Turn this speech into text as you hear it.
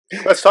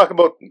Let's talk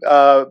about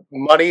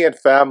money and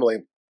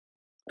family.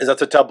 Is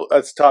that's a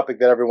topic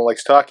that everyone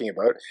likes talking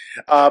about.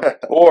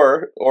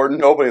 Or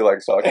nobody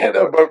likes talking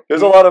about. But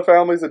There's a lot of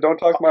families that don't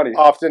talk money.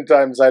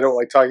 oftentimes, I don't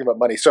like talking about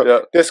money. So Yeah.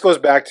 this goes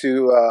back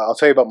to I'll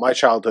tell you about my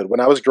childhood. When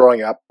I was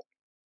growing up,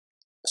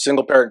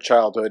 single parent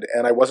childhood,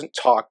 and I wasn't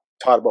taught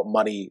about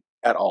money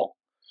at all.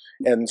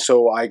 And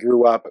so I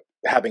grew up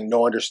having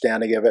no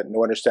understanding of it,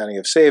 no understanding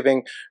of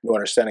saving, no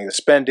understanding of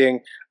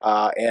spending,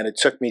 and it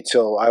took me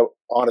till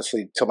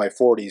till my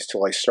 40s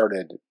till I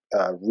started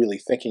really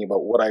thinking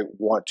about what I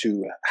want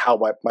to, how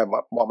want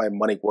my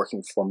money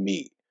working for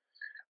me.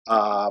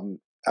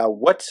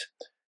 What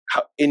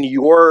in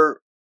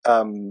your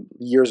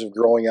years of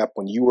growing up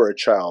when you were a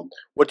child,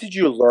 what did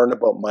you learn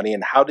about money,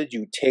 and how did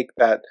you take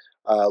that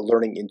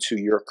learning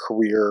into your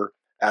career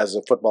as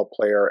a football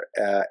player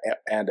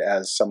and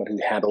as someone who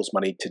handles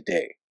money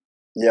today?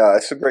 Yeah,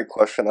 it's a great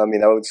question. I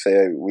mean, I would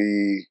say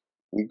we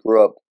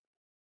grew up,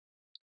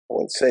 I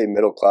wouldn't say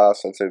middle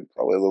class. I'd say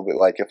probably a little bit,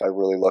 like, if I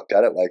really looked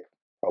at it, like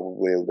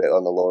probably a bit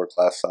on the lower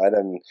class side,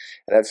 and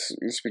that's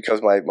just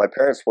because my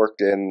parents worked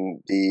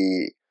in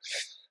the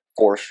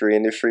forestry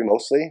industry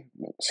mostly,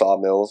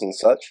 sawmills and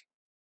such,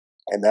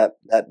 and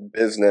that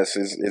business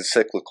is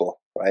cyclical,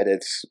 right?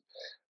 It's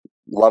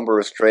lumber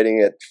is trading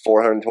at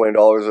 $420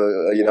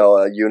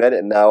 a unit,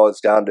 and now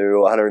it's down to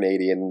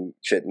 180 and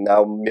shit. And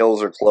now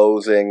mills are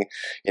closing.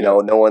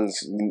 No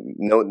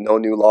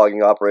new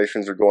logging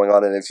operations are going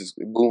on, and it's just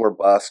boom or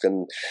bust.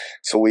 And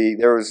so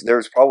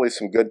there's probably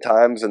some good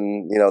times,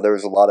 and there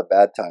was a lot of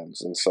bad times.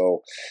 And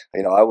so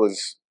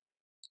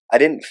I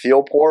didn't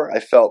feel poor. I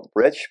felt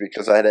rich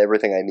because I had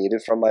everything I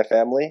needed from my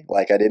family.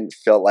 Like, I didn't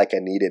feel like I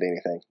needed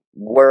anything.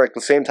 Where at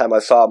the same time I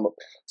saw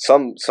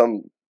some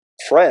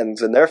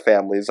friends and their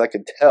families, I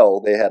could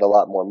tell they had a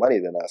lot more money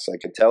than us. I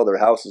could tell their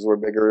houses were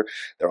bigger.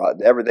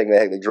 Everything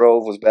they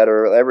drove was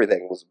better.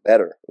 Everything was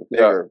better,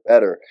 bigger,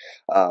 better.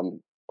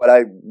 But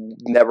I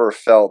never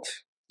felt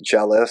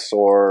jealous,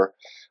 or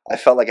I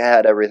felt like I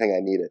had everything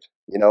I needed.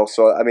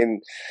 So I mean,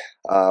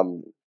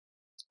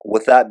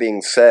 with that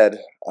being said,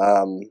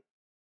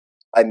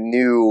 I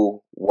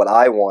knew what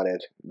I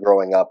wanted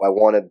growing up. I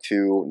wanted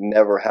to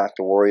never have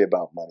to worry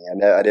about money.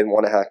 I didn't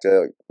want to have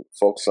to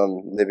focus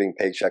on living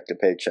paycheck to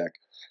paycheck.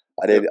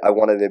 I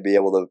wanted to be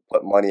able to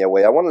put money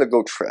away. I wanted to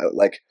go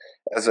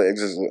as a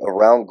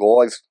round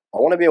goal. I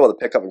want to be able to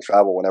pick up and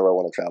travel whenever I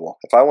want to travel.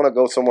 If I want to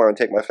go somewhere and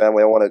take my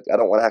family, I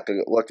don't want to have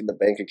to look at the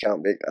bank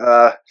account and be,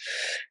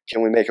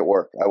 can we make it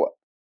work?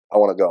 I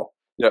want to go.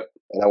 Yep.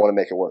 And I want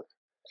to make it work.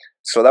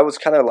 So that was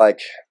kind of like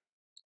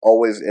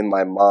always in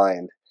my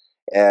mind.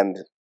 And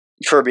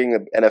sure, being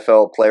an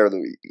NFL player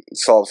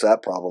solves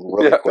that problem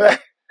really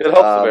quick. It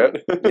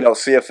helps a bit.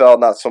 CFL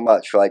not so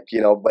much. But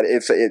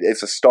it's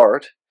a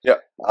start. Yeah.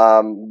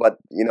 But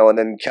and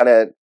then kind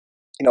of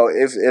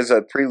is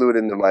a prelude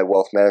into my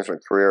wealth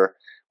management career.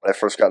 When I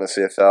first got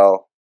into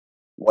CFL,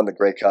 won the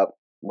Grey Cup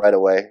right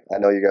away. I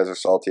know you guys are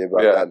salty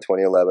about that in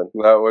 2011.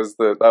 That was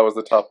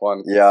the tough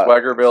one. Yeah.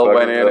 Swaggerville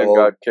went in and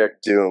got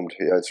kicked. Doomed.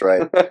 Yeah, that's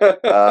right.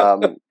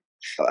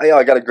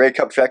 I got a Grey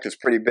Cup check. It's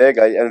pretty big.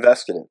 I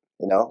invested in it.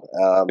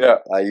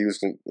 I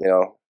used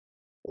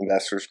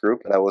investors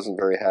group, and I wasn't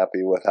very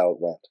happy with how it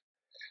went.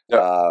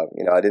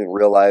 Yeah. I didn't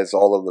realize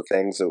all of the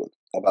things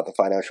about the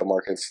financial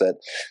markets that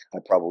I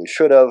probably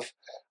should have.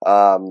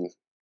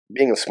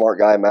 Being a smart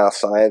guy, math,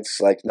 science,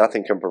 like,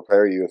 nothing can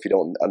prepare you if you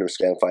don't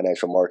understand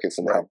financial markets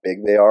and how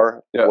big they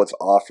are, what's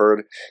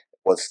offered,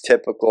 what's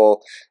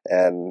typical,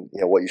 and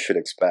what you should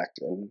expect.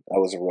 And I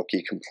was a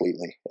rookie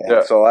completely.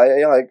 And so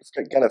I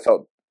kind of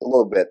felt a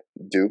little bit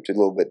duped, a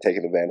little bit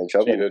taken advantage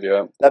of. Cheated,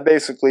 yeah. That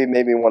basically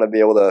made me want to be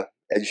able to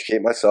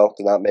educate myself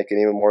to not make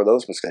any more of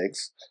those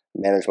mistakes,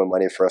 manage my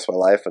money for the rest of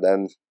my life. And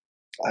then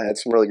I had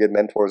some really good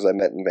mentors I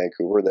met in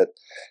Vancouver that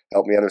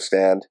helped me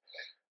understand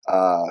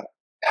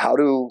how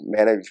to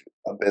manage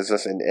a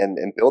business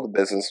and build a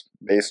business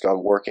based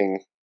on working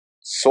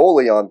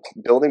solely on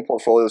building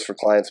portfolios for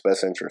clients'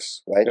 best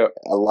interests, right? Yep.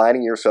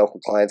 Aligning yourself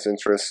with clients'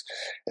 interests,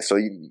 so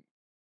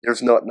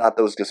there's not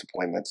those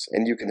disappointments,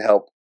 and you can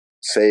help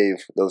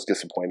save those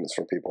disappointments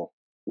for people.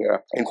 Yeah.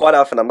 And quite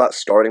often, I'm not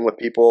starting with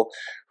people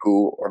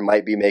who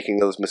might be making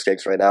those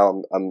mistakes right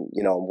now. I'm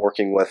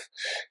working with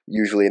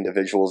usually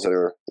individuals that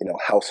are,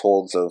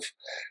 households of,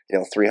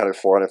 300,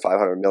 400,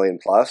 500 million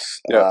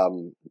plus. Yeah.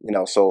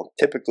 So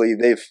typically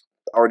they've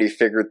already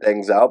figured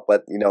things out,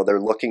 but,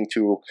 they're looking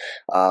to,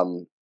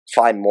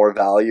 find more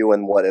value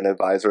in what an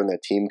advisor and their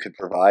team could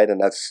provide.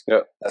 And that's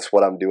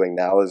what I'm doing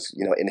now is,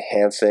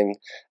 enhancing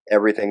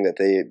everything that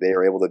they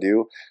are able to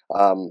do.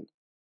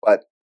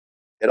 But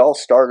it all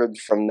started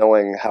from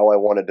knowing how I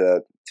wanted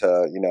to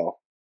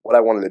what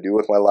I wanted to do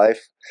with my life,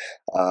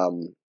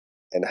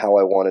 and how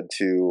I wanted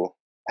to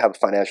have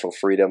financial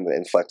freedom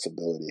and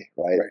flexibility,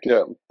 right?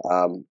 Yeah.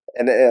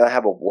 And I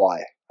have a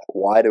why.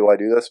 Why do I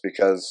do this?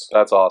 Because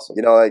that's awesome.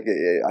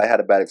 I had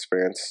a bad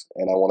experience,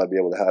 and I want to be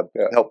able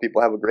to help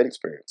people have a great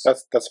experience.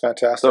 That's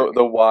fantastic. So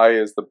the why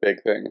is the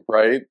big thing,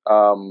 right?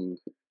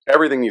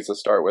 Everything needs to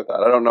start with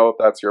that. I don't know if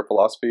that's your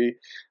philosophy.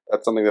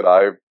 That's something that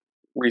I've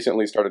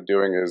recently started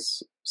doing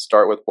is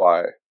start with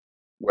why.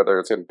 Whether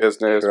it's in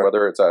business, Sure.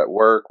 whether it's at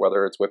work,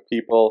 whether it's with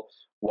people,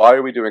 why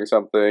are we doing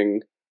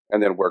something,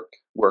 and then work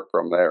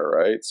from there,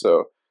 right?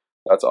 So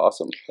that's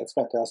awesome. That's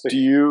fantastic. Do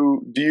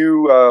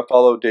you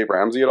follow Dave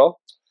Ramsey at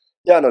all?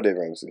 Yeah, I know Dave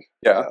Ramsey.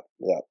 Yeah,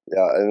 Yeah.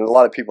 And a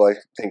lot of people, I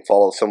think,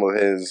 follow some of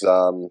his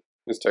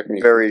his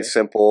technique. very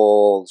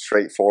simple,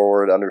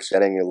 straightforward,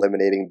 understanding,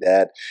 eliminating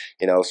debt.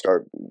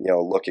 Start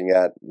looking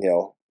at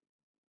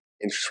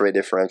interest rate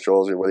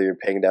differentials, or whether you're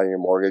paying down your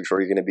mortgage or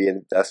you're going to be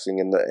investing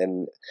in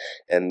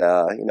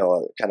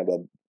kind of a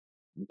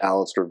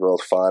balanced or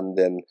growth fund.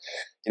 And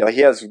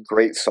he has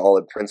great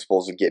solid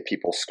principles to get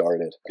people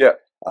started. Yeah.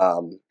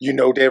 You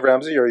know Dave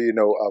Ramsey, or you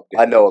know of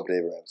Dave I know of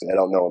Dave Ramsey. I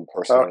don't know him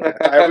personally.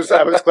 Okay. I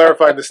was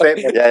clarifying the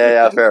statement.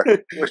 Yeah, fair.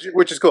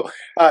 which is cool.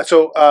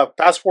 So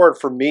fast forward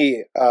for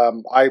me,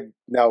 I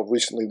now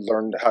recently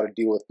learned how to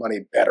deal with money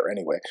better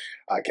anyway.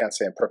 I can't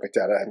say I'm perfect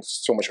at it. I have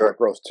so much more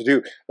growth to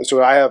do.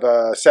 So I have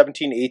a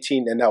 17,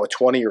 18, and now a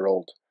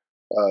 20-year-old,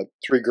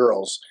 3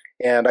 girls.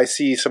 And I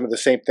see some of the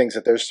same things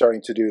that they're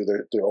starting to do.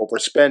 They're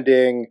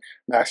overspending,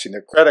 maxing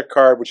their credit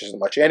card, which isn't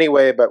much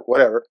anyway, but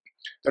whatever.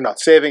 They're not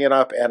saving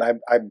enough, and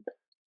I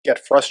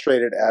get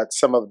frustrated at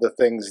some of the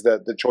things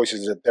the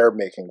choices that they're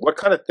making. What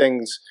kind of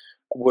things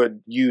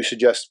would you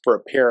suggest for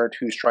a parent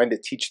who's trying to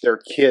teach their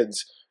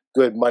kids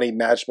good money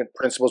management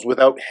principles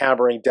without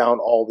hammering down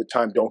all the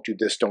time? Don't do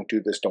this, don't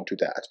do this, don't do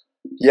that.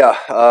 Yeah,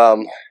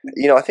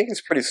 I think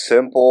it's pretty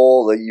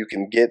simple that you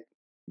can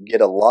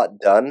get a lot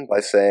done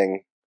by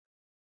saying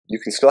you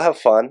can still have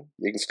fun,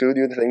 you can still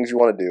do the things you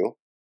want to do,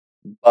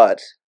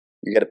 but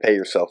you got to pay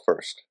yourself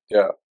first.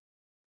 Yeah.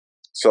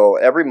 So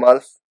every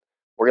month,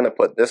 we're going to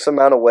put this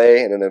amount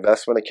away in an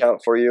investment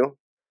account for you.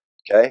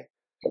 Okay.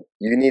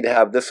 You need to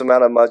have this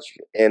amount of much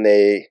in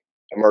a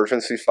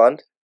emergency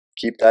fund.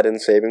 Keep that in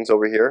savings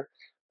over here.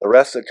 The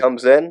rest that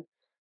comes in,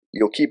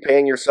 you'll keep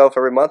paying yourself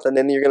every month, and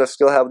then you're going to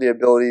still have the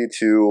ability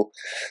to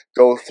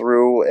go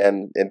through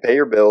and pay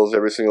your bills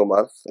every single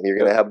month. And you're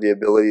going to have the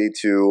ability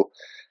to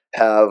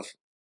have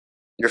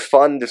your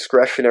fun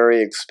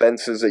discretionary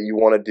expenses that you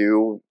want to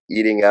do,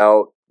 eating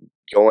out,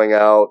 going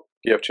out,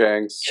 gift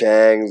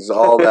Changs,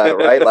 all that,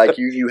 right? Like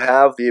you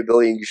have the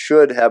ability, and you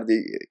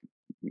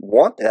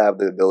want to have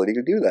the ability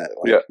to do that.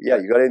 Like,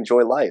 you got to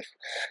enjoy life.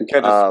 You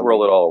can't just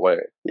roll it all away.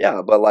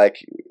 Yeah, but like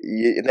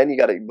then you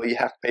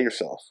have to pay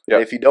yourself. Yeah.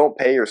 And if you don't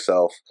pay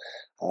yourself,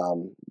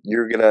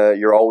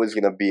 you're always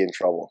gonna be in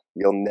trouble.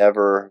 You'll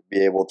never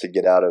be able to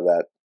get out of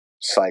that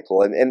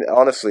cycle. And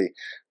honestly,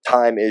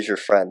 time is your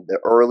friend. The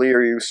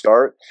earlier you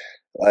start,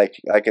 like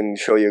I can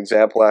show you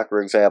example after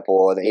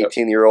example. An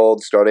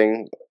 18-year-old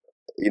starting,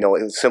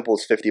 as simple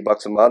as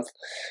 $50 a month,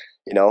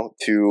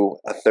 to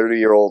a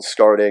 30-year-old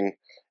starting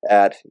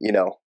at,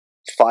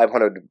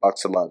 $500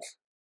 a month.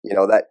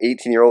 That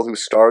 18-year-old who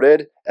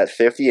started at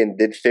 50 and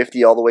did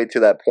 50 all the way to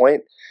that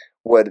point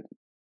would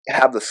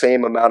have the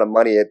same amount of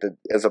money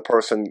as a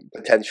person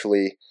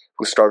potentially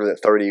who started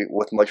at 30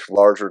 with much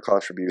larger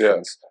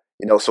contributions.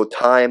 So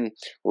time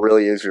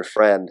really is your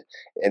friend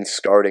in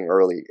starting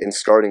early, in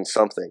starting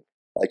something.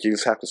 Like you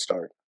just have to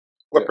start.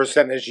 What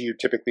percentage you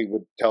typically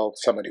would tell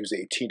someone who's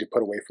 18 to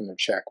put away from their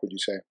check, would you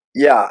say?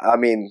 Yeah, I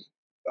mean,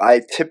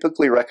 I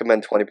typically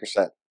recommend 20%.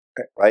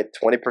 Right?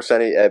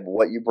 20% of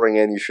what you bring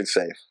in, you should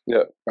save.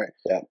 Yeah. Right.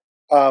 Yeah.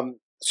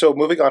 So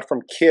moving on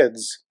from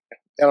kids,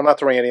 and I'm not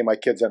throwing any of my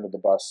kids under the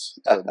bus.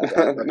 So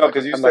no,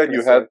 because you said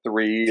you had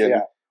 3,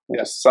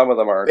 and some of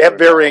them are. They have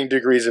varying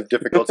degrees of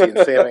difficulty in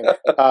saving.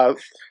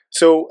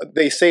 So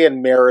they say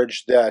in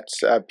marriage that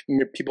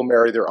people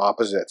marry their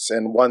opposites,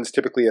 and one's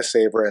typically a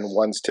saver and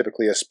one's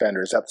typically a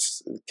spender. Is that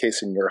the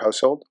case in your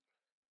household?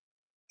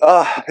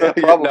 Yeah,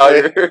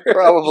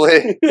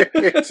 probably.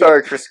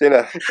 Sorry,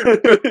 Christina.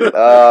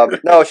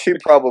 No, she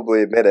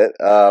probably admit it.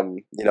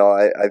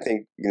 I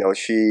think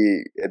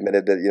she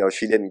admitted that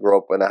she didn't grow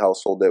up in a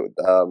household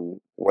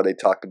that where they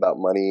talked about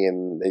money,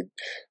 and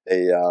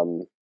they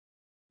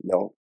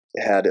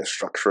had a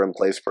structure in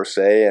place per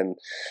se. And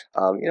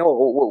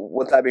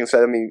with that being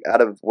said, I mean,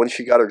 out of when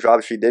she got her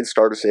job, she did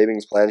start a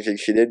savings plan.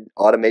 She did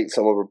automate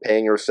some of her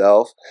paying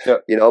herself. Yeah.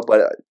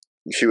 But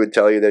she would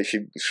tell you that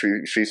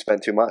she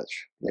spent too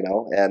much,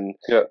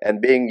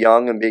 and being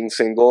young and being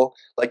single,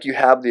 like you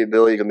have the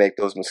ability to make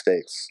those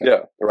mistakes.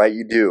 Yeah. Right.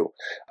 You do.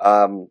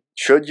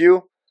 Should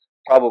you?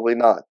 Probably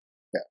not.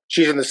 Yeah.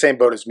 She's in the same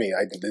boat as me.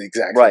 I did the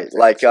exact right. same thing.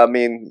 Like, I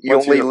mean, you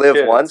only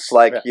live once.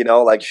 Like,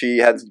 like she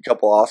had a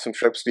couple awesome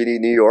trips to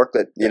New York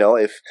that,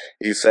 if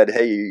you said,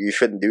 hey, you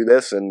shouldn't do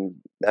this, and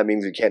that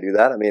means you can't do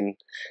that. I mean,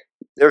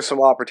 there's some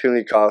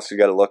opportunity costs you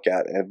got to look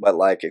at. But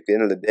like at the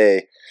end of the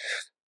day,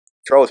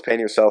 if you're always paying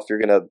yourself, you're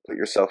going to put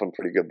yourself in a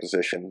pretty good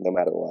position no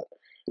matter what.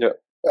 Yeah.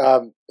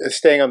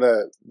 Staying on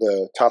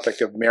the topic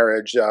of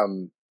marriage,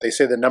 they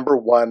say the number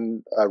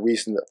one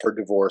reason for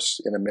divorce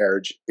in a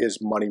marriage is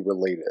money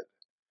related.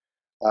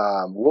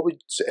 What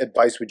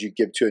advice would you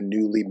give to a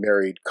newly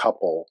married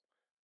couple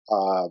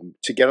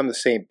to get on the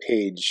same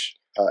page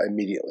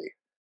immediately?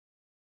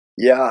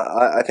 Yeah,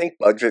 I think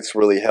budgets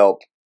really help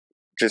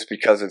just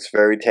because it's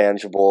very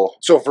tangible.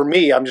 So for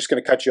me, I'm just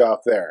going to cut you off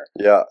there.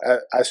 Yeah.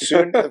 As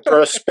soon for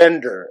a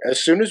spender,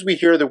 as soon as we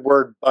hear the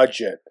word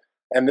budget,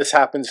 and this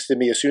happens to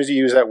me, as soon as you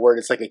use that word,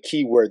 it's like a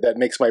keyword that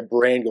makes my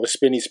brain go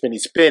spinny, spinny,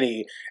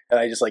 spinny, and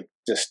I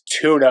just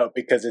tune out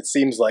because it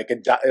seems like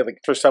like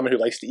for someone who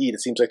likes to eat,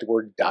 it seems like the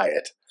word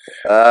diet.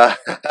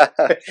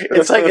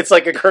 It's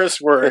like a curse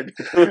word,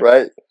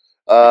 right?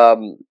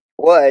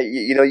 Well,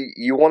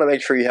 you want to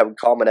make sure you have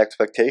common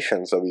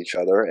expectations of each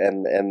other,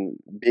 and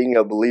being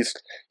at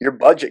least your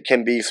budget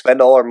can be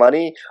spend all our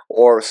money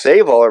or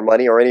save all our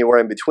money or anywhere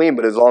in between.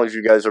 But as long as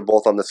you guys are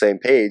both on the same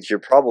page, you're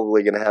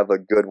probably going to have a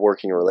good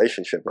working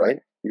relationship, right?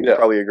 You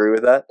probably agree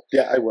with that.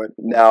 Yeah, I would.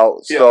 Now,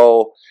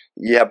 so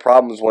you have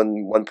problems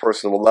when one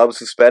person loves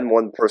to spend,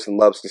 one person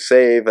loves to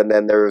save, and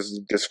then there's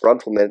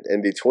disgruntlement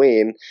in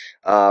between.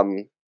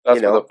 That's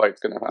where the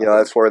fight's going to happen.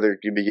 That's where there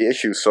could be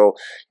issues. So,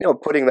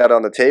 putting that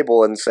on the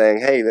table and saying,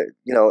 hey,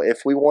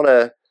 if we want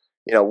to,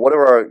 what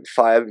are our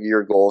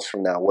 5-year goals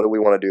from now? What do we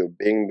want to do?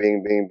 Bing,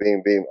 bing, bing,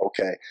 bing, bing.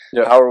 Okay.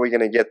 Yep. How are we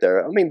going to get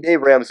there? I mean,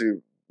 Dave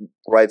Ramsey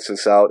writes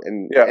this out,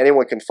 and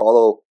anyone can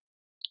follow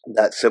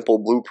that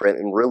simple blueprint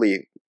and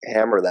really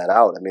hammer that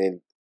out. I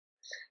mean,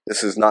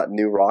 this is not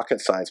new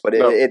rocket science, but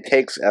it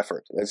takes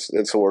effort. That's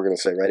what we're going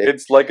to say, right?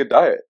 It's like a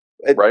diet.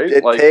 Right?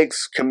 It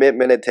takes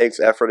commitment, it takes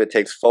effort, it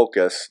takes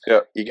focus.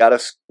 Yeah. You got to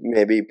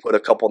maybe put a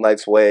couple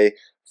nights away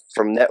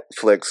from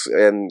Netflix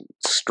and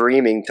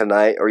streaming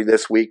tonight or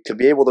this week to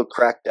be able to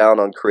crack down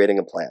on creating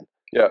a plan.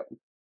 Yeah.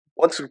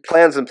 Once the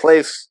plan's in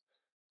place,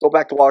 go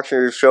back to watching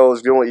your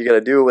shows, doing what you got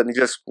to do, and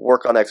just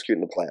work on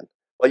executing the plan.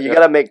 But you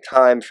got to make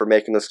time for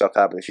making this stuff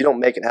happen. If you don't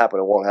make it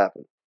happen, it won't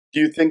happen. Do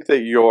you think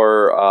that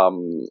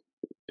your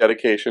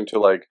dedication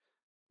to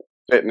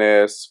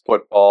fitness,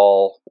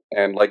 football,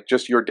 and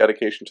just your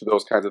dedication to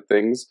those kinds of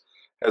things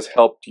has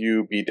helped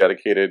you be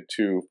dedicated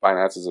to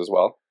finances as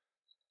well?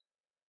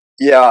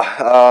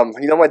 Yeah.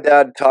 My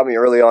dad taught me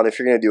early on, if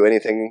you're going to do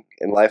anything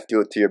in life, do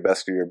it to your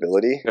best of your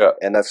ability. Yeah.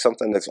 And that's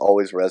something that's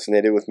always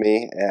resonated with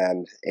me.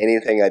 And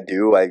anything I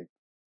do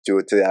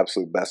to the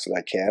absolute best that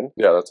I can.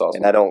 Yeah, that's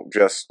awesome. And I don't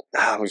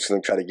I'm just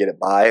going to try to get it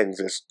by and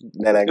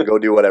then I can go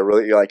do what I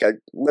really like. I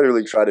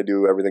literally try to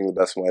do everything to the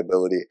best of my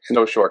ability.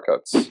 No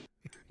shortcuts.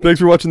 Thanks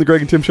for watching the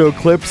Greg and Tim Show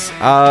clips.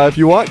 If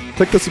you want,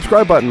 click the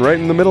subscribe button right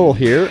in the middle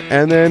here,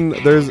 and then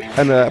there's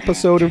an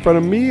episode in front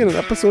of me and an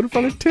episode in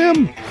front of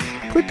Tim.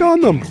 Click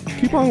on them.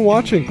 Keep on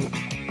watching.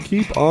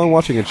 Keep on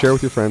watching and share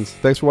with your friends.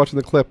 Thanks for watching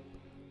the clip.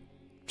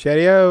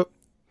 Cheerio.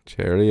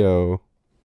 Cheerio.